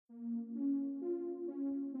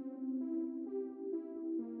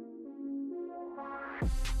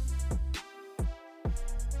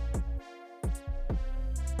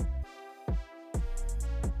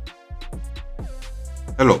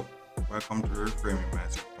Hello, welcome to the Reframing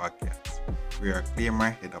Mindset podcast. We are clear my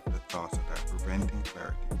head of the thoughts that are preventing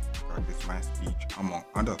clarity, practice my speech, among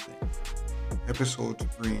other things. Episodes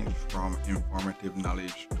range from informative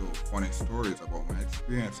knowledge to funny stories about my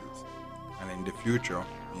experiences, and in the future,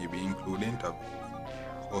 maybe include interviews.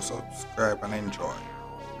 So subscribe and enjoy.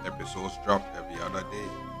 Episodes drop every other day.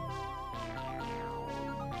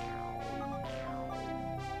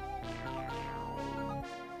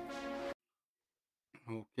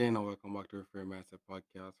 Okay, now welcome back to Reframe Mindset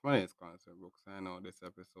podcast. My name is Constance Brooks. I know this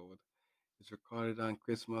episode is recorded on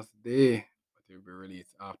Christmas Day, but it will be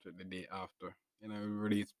released after the day after. It will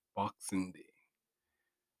release Boxing Day.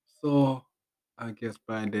 So I guess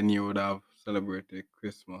by then you would have celebrated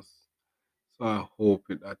Christmas. So I hope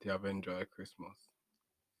that you have enjoyed Christmas.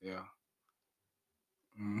 Yeah.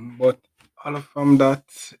 But all from that,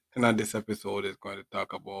 this episode is going to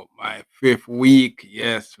talk about my fifth week.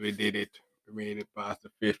 Yes, we did it. We made it past the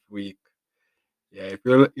fifth week. Yeah, if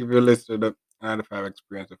you listen to the 95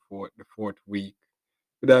 experience the fourth week,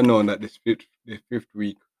 you don't know that the fifth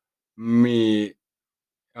week may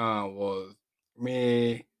was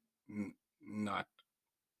may not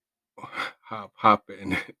have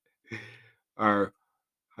happened or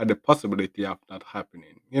had the possibility of not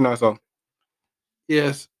happening. So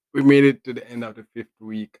yes, we made it to the end of the fifth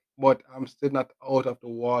week, but I'm still not out of the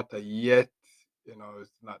water yet.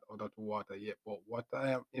 It's not out of the water yet. But what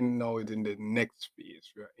I am in now is in the next phase.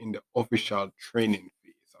 We're in the official training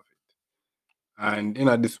phase of it.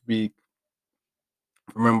 And this week,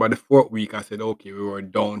 remember the fourth week, I said, okay, we were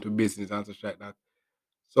down to business and such like that.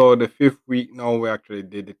 So the fifth week now we actually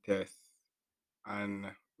did the test. And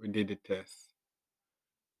we did the test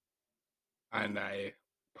and I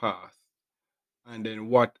passed. And then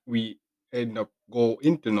what we end up go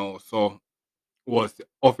into now, so was the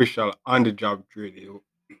official on the job training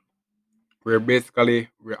where basically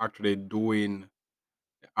we're actually doing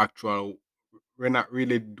the actual we're not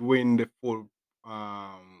really doing the full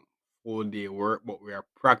day work, but we are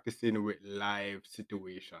practicing with live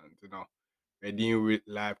situations, we're dealing with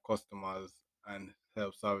live customers and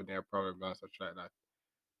help solving their problems and such like that,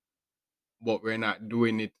 but we're not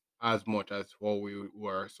doing it as much as what we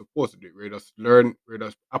were supposed to do. We're just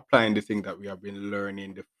applying the thing that we have been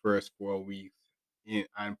learning the first 4 weeks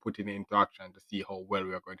and putting it into action to see how well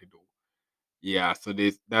we are going to do. Yeah, so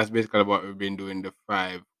that's basically what we've been doing the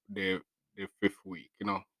fifth week.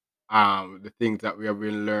 The things that we have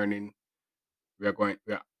been learning, we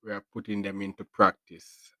are putting them into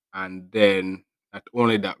practice, and then not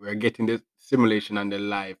only that, we're getting the simulation and the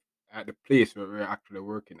live at the place where we're actually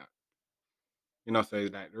working at. So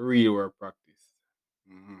it's like the real world practice.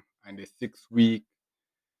 And the sixth week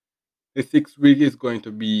is going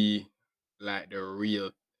to be like the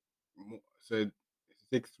real. So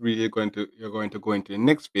sixth week you're going to go into the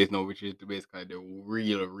next phase now, which is basically the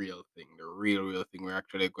real thing. The real thing. We're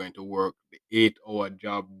actually going to work the 8 hour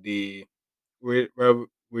job day,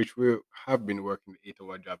 which we have been working the 8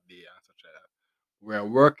 hour job day and such like that. We're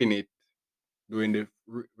working it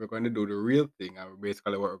we're going to do the real thing, and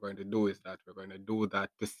basically what we're going to do is that we're going to do that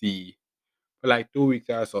to see for like 2 weeks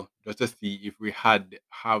or so, just to see if we have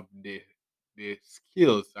the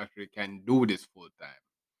skills to actually can do this full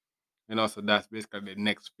time. So that's basically the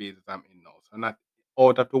next phase that I'm in now. So I'm not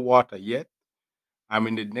out of the water yet. I'm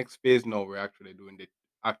in the next phase now. We're actually doing the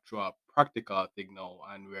actual practical thing now,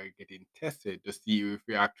 and we're getting tested to see if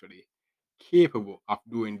we're actually capable of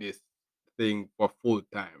doing this thing for full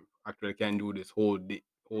time. Actually, can do this whole day.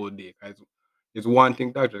 Cause it's one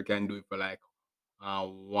thing to actually can do it for like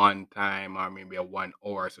one time or maybe a 1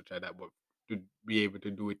 hour such like that, but to be able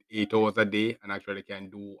to do it 8 hours a day and actually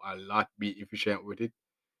can do a lot, be efficient with it.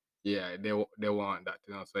 Yeah, they want that.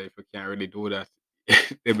 So if you can't really do that,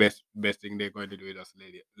 the best thing they're going to do is just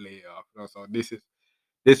lay it off. So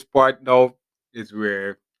this part now is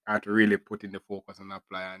where I have to really put in the focus and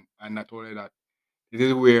apply, and not only that, this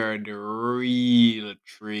is where the real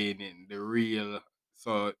training, the real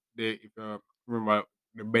so the if you remember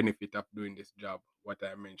the benefit of doing this job, what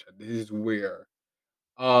I mentioned, this is where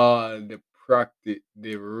the practice,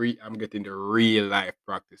 I'm getting the real life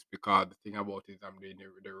practice, because the thing about it is I'm doing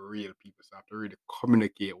the real people, so I have to really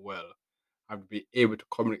communicate well. I have to be able to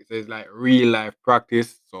communicate. So it's like real life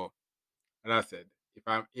practice. So, as I said, if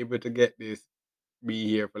I'm able to get this, be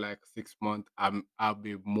here for like 6 months, I'll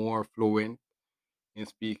be more fluent in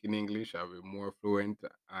speaking English. I'll be more fluent,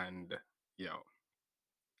 and you know,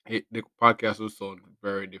 the podcast will sound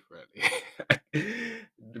very differently,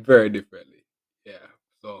 very differently. Yeah.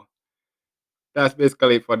 So that's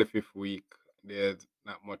basically it for the fifth week. There's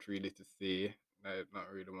not much really to say. There's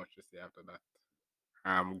not really much to say after that.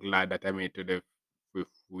 I'm glad that I made it to the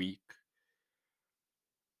fifth week,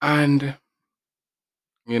 and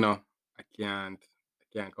I can't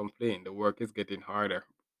complain. The work is getting harder.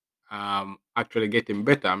 Actually getting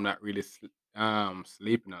better. I'm not really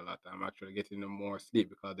sleeping a lot. I'm actually getting more sleep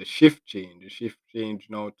because the shift change. The shift change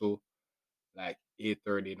now to like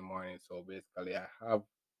 8:30 in the morning. So basically,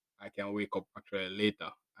 I can wake up actually later,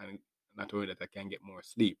 and not only that, I can get more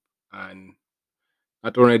sleep, and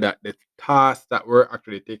not only that, the tasks that were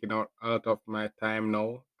actually taking out a lot of my time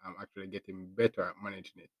now, I'm actually getting better at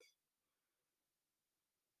managing it,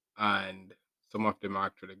 and some of them are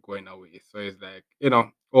actually going away. So it's like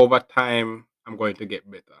over time, I'm going to get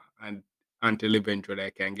better, and until eventually I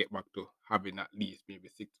can get back to having at least maybe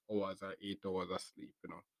 6 hours or 8 hours of sleep.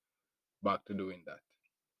 Back to doing that.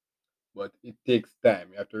 But it takes time.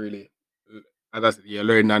 You have to really, as I said, you're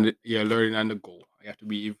learning on the go. You have to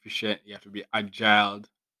be efficient. You have to be agile,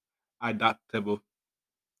 adaptable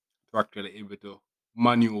to actually able to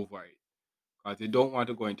maneuver it. Because you don't want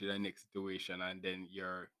to go into the next situation and then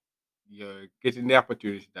you're getting the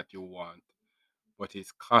opportunity that you want, but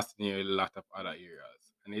it's costing you a lot of other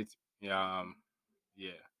areas. And it's yeah.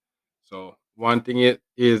 So one thing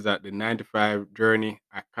is that the 95 journey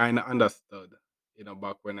I kind of understood,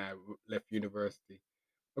 back when left university.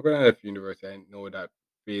 But when I left university, I know that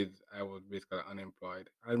phase I was basically unemployed,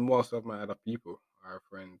 and most of my other people, our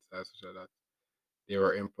friends, and such like that, they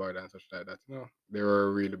were employed and such like that. They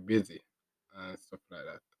were really busy and stuff like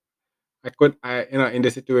that. In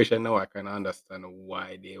the situation now, I can understand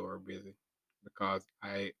why they were busy because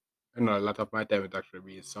a lot of my time is actually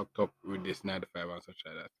being sucked up with this 95 and such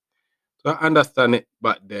like that. So I understand it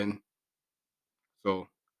back then. So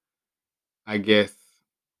I guess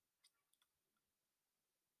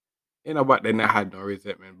back then I had no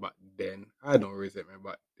resentment. But then I had no resentment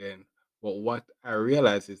back then. But what I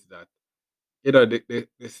realized is that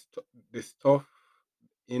the stuff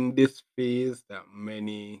in this phase that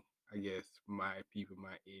many, I guess, my people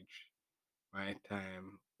my age, my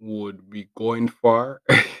time would be going for,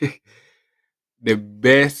 the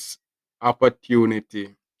best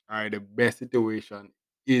opportunity or the best situation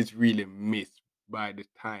is really missed by the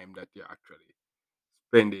time that you're actually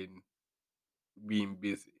spending being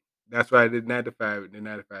busy. That's why the 95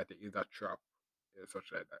 thing is a trap,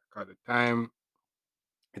 such like that. Because the time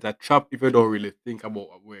is a trap if you don't really think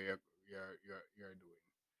about where you're doing.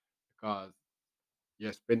 Because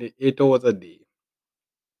you're spending 8 hours a day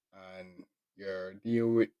and you're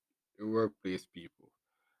dealing with the workplace people.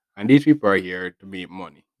 And these people are here to make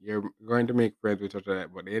money. You're going to make friends with each other,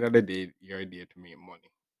 but at the end of the day, you're there to make money.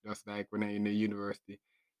 Just like when you're in the university,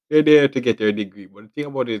 you're there to get your degree. But the thing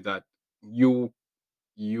about it is that you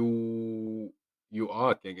you you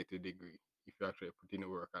all can get a degree if you actually put in the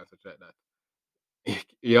work and such like that.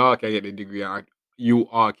 You all can get a degree and you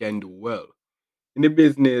all can do well in the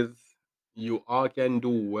business. You all can do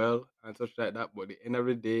well and such like that. But at the end of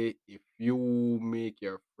the day, if you make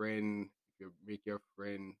your friend, if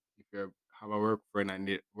you have a work friend and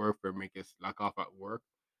the work friend make you slack off at work,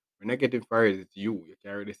 when I getting fired, it's you. You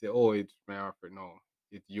can't really say, "Oh, it's my friend." No,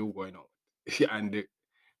 it's you going out, and the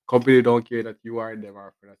company don't care that you are them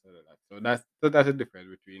or friend and such like that. So that's the difference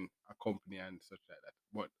between a company and such like that.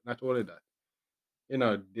 But not only that,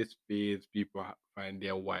 this phase people find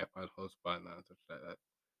their wife and husband and such like that.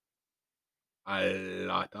 A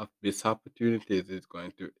lot of missed opportunities is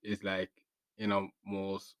like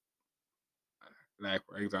most, like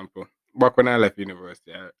for example, back when I left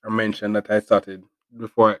university, I mentioned that I started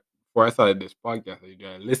before I started this podcast.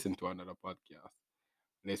 I listened to another podcast.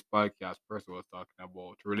 And this podcast person was talking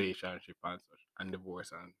about relationship and such and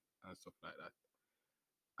divorce and stuff like that.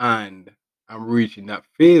 And I'm reaching that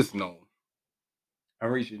phase now.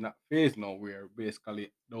 I'm reaching that phase now where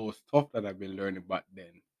basically those stuff that I've been learning back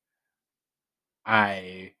then,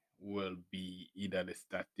 I will be either the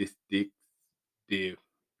statistics, the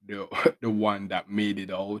the the one that made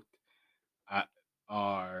it out, uh,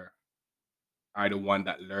 or the one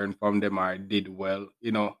that learned from them or did well.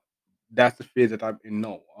 That's the phase that I'm in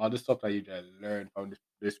now. All the stuff that you just learned from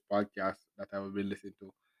this podcast that I will be listening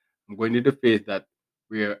to, I'm going to the phase that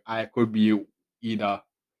where I could be either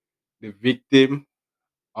the victim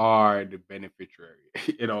or the beneficiary.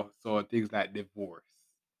 So things like divorce,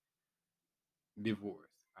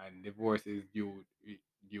 and divorce is due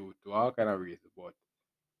to all kind of reasons. But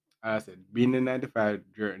as I said, being the 95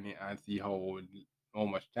 journey and see how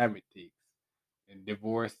much time it takes. And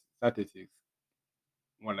divorce statistics,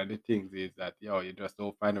 one of the things is that you just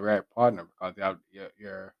don't find the right partner because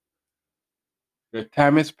the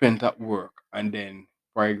time is spent at work, and then,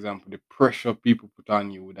 for example, the pressure people put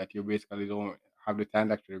on you that you basically don't have the time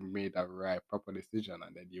to actually make a right proper decision,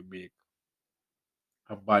 and then you make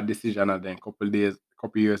a bad decision, and then couple years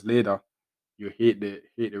later, you hate the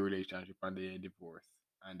relationship and the divorce,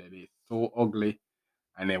 and then it's so ugly,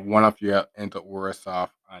 and then one of you end up worse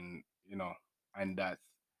off, and and that's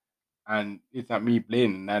and it's not me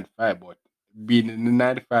blaming 95, but being in the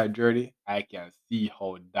 95 journey, I can see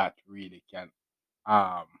how that really can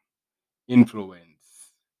um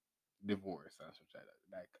influence divorce and such like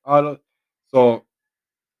that. Like all of, so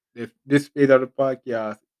if this phase of the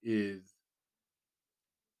podcast is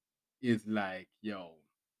like,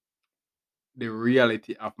 the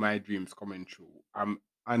reality of my dreams coming true. And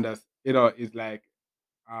that's, it's like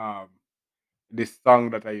um this song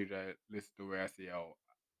that I usually listen to where I say, "Oh,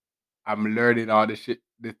 I'm learning all the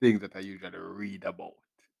things that I usually read about."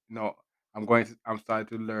 No, I'm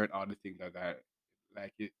starting to learn all the things that I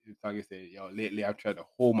like. It's like you say, lately I'm trying to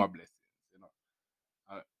hold my blessings. You know,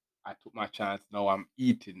 I, I took my chance. Now I'm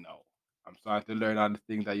eating. Now I'm starting to learn all the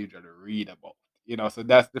things I usually read about. So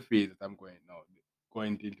that's the phase that I'm going now.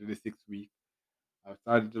 Going into the 6 week, I've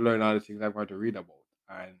started to learn all the things I'm going to read about,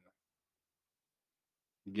 and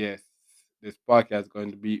yes, this podcast is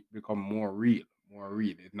going to become more real, more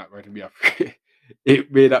real. It's not going to be a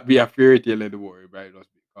it may not be a fairy tale anymore, right? Just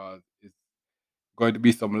because it's going to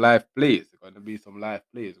be some live plays. It's going to be some live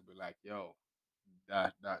plays. It'll be like,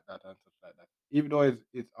 that, and stuff like that. Even though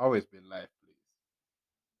it's always been live plays,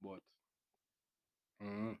 but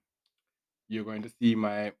mm, you're going to see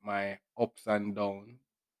my ups and downs,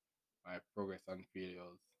 my progress and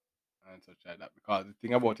failures, and such like that. Because the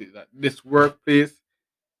thing about it is that this workplace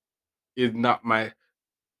is not my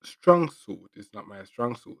strong suit. It's not my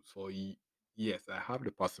strong suit. So yes, I have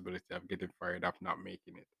the possibility of getting fired up, not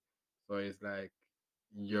making it. So it's like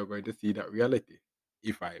you're going to see that reality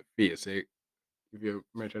if I fail. So if you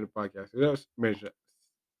mention the podcast, you just mention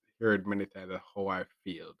heard many times of how I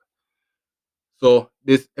failed. So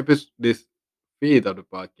this phase of the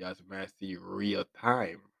podcast, may I see real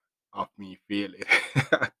time of me failing.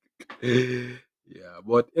 Yeah,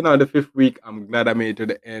 but the 5th week, I'm glad I made it to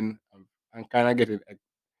the end. I'm kind of getting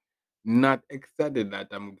not excited that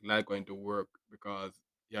I'm not going to work because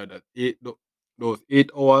that those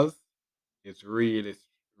 8 hours is really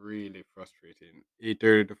frustrating.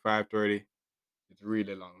 8:30 to 5:30, it's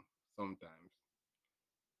really long sometimes.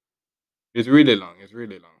 It's really long. It's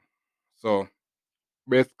really long. So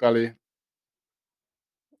basically,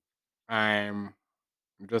 I'm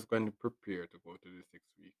just going to prepare to go to the 6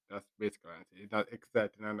 week. That's basically it. It's not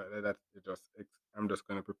exciting, and that's it. I'm just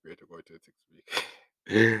going to prepare to go to the 6 week,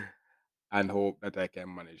 and hope that I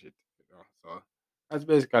can manage it. So that's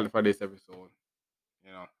basically for this episode.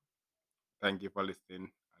 You know, thank you for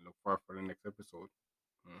listening. I look forward for the next episode.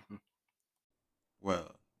 Mhm.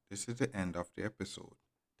 Well, this is the end of the episode.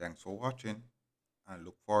 Thanks for watching and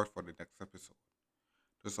look forward for the next episode.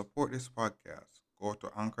 To support this podcast, go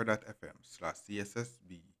to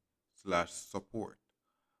anchor.fm/cssb/support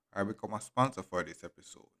or become a sponsor for this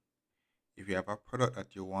episode. If you have a product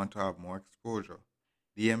that you want to have more exposure,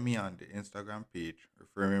 DM me on the Instagram page,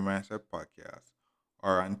 Reframing Mindset Podcast,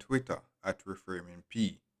 or on Twitter at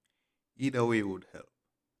ReframingP. Either way would help.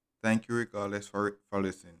 Thank you regardless for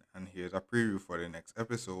listening, and here's a preview for the next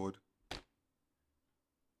episode. I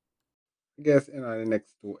guess the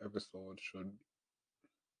next 2 episodes should,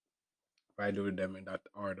 if I do them in that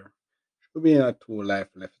order, should be in a two life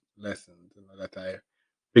lessons that I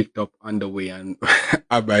picked up on the way and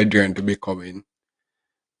on my journey to becoming,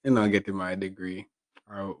 getting my degree.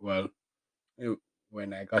 Or well, it-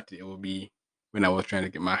 when I got it, it will be when I was trying to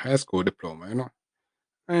get my high school diploma.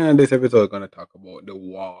 And this episode is gonna talk about the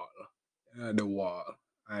wall, the wall,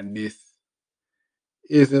 and this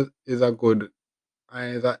is a good.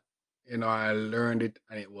 And is that I learned it,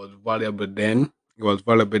 and it was valuable then. It was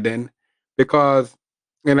valuable then because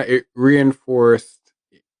it reinforced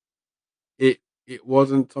it. It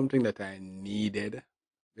wasn't something that I needed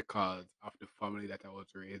because of the family that I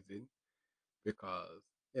was raised in. Because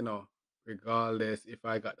regardless if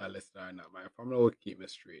I got that lesson or not, my family would keep me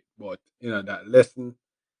straight. But that lesson,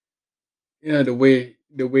 the way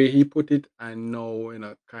he put it, I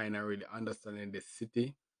know, kind of really understanding the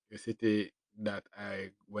city that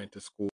I went to school